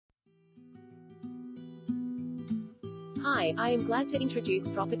Hi, I am glad to introduce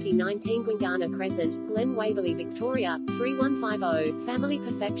property 19 Gwingana Crescent, Glen Waverley, Victoria, 3150. Family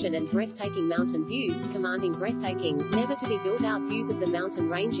perfection and breathtaking mountain views, commanding breathtaking, never to be built out views of the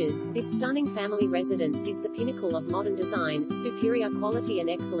mountain ranges. This stunning family residence is the pinnacle of modern design, superior quality and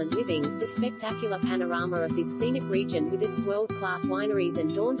excellent living. The spectacular panorama of this scenic region with its world-class wineries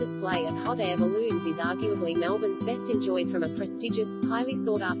and dawn display of hot air balloons is arguably Melbourne's best, enjoyed from a prestigious, highly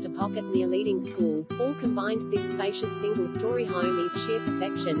sought-after pocket near leading schools. All combined, this spacious single-story home is sheer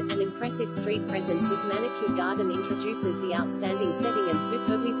perfection. An impressive street presence with manicured garden introduces the outstanding setting and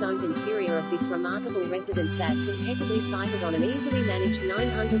superbly zoned interior of this remarkable residence that's impeccably sited on an easily managed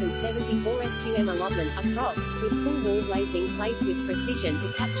 974 sqm allotment, approx, with full wall glazing placed with precision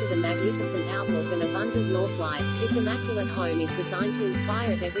to capture the magnificent outlook and abundant north light. This immaculate home is designed to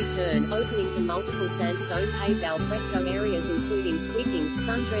inspire at every turn, opening to multiple sandstone paved al fresco areas including sweeping,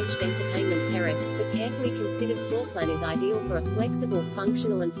 sun-drenched entertainment terrace. The carefully considered floor plan is ideal for a flexible,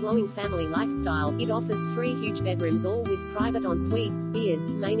 functional and flowing family lifestyle. It offers 3 huge bedrooms, all with private en-suites.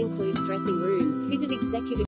 Main includes dressing room, fitted executive